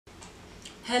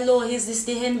Hello, is this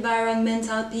the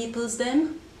environmental peoples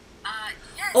then?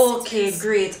 Yes, Okay,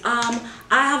 great. I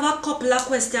have a couple of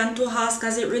questions to ask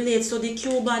as it relates to the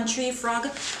Cuban tree frog.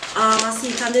 I see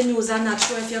it on the news. I'm not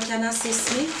sure if you can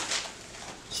assist me.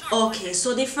 Sure. Okay,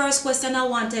 so the first question I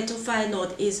wanted to find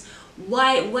out is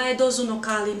why does you not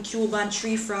call him Cuban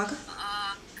tree frog?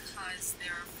 Because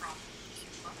they're from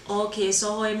Cuba. Okay,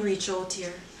 so how him reach out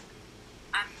here?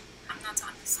 I'm not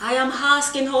I understanding. am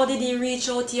asking how did he reach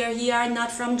out here? He are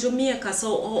not from Jamaica,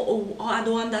 so I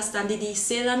don't understand. Did he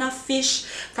sail on a fish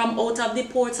from out of the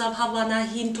ports of Havana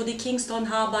into the Kingston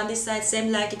Harbor and decide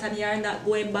same like it and he are not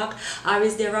going back? Or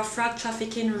is there a frog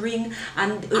trafficking ring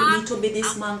and it need to be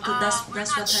dismantled? That's We're what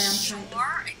not I am trying.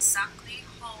 sure exactly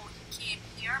how he came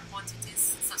here, but it is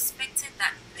suspected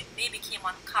that they maybe came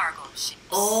on cargo ships.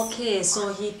 Okay,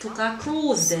 so he took a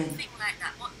cruise then. Something like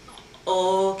that, but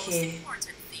no. Okay. The most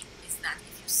important thing is that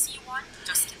if you see one,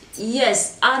 just kill it.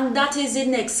 Yes, and that is the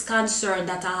next concern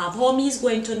that I have. How me is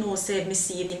going to know say me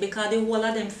see him because the whole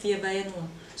of them favor, you know.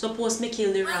 Suppose me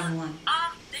kill the wrong one.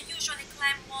 They usually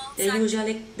climb walls.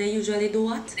 They usually do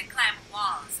what? They climb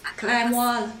walls. Climb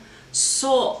wall.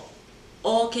 So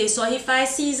okay, so if I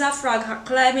see a frog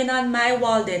climbing on my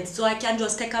wall then, so I can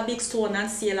just take a big stone and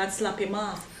sail and slap him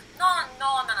off. No.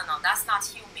 That's not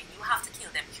human. You have to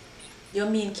kill them humane. You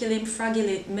mean kill him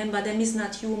fragile? Remember them is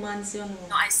not humans, you know.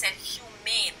 No, I said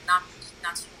humane, not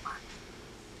human.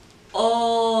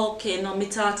 Okay, no, me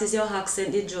thought is your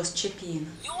accent it just chip in.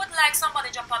 You would like somebody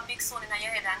drop a big stone in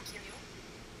your head and kill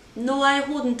you? No, I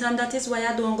wouldn't, and that is why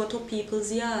I don't go to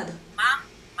people's yard. Ma'am,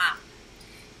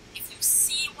 if you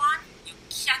see one, you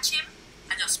catch him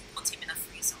and just put him in a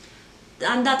freezer.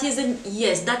 And that is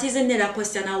that is another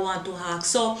question I want to ask.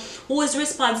 So, who is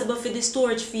responsible for the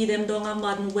storage fee them down and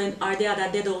bad when are the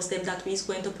other dead house them that we is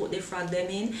going to put the frog them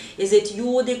in? Is it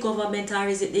you, the government, or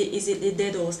is it the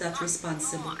dead house that's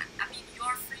responsible? No, I mean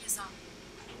your freezer.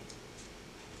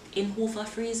 In who for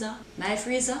freezer? My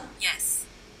freezer? Yes.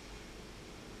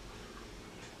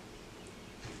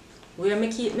 Where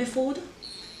me keep my food?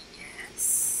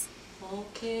 Yes.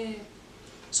 Okay.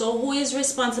 So who is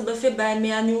responsible for buying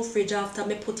me a new fridge after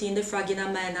me putting the frog in a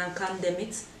mine and condemn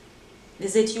it?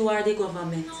 Is it you or the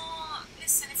government? No,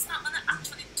 listen, it's not gonna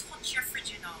actually touch your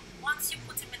fridge, you know. Once you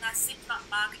put him in a Ziploc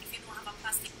bag, if you don't have a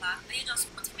plastic bag, then you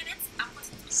just put him in it and put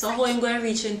it in the So fridge. how I'm going to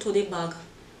reach into the bag?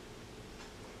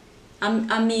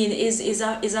 I mean, is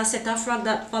a set of frog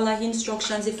that follow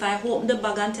instructions. If I open the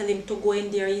bag and tell him to go in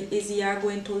there, is he are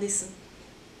going to listen?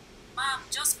 Ma'am,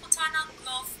 just put on a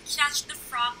glove, catch the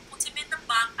frog, put him in the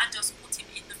bag, and just put him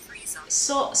in the freezer.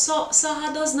 So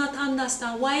I does not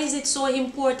understand why is it so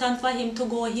important for him to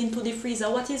go into the freezer?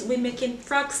 What is we making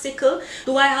frog sickle?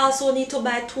 Do I also need to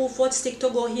buy 2-foot stick to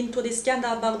go into the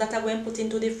scandal bag that I going to put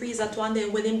into the freezer to and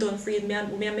then when him done freeze me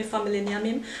and my family near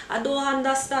him? I don't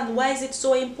understand why is it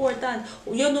so important.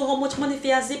 You know how much money for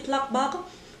a Ziploc bag?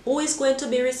 Who is going to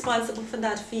be responsible for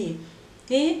that fee?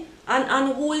 Eh?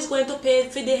 And who is going to pay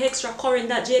for the extra current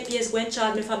that JP is going to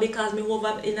charge me for because me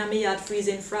over in a yard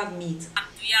freezing frog meat?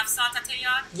 Do you have salt at your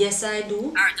yard? Yes, I do.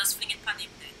 Alright, just fling it on him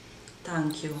then.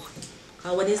 Thank you.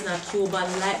 When it's not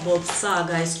Cuban light bulb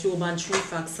saga, it's Cuban tree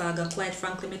frog saga. Quite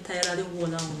frankly, I'm tired of the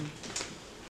whole of them.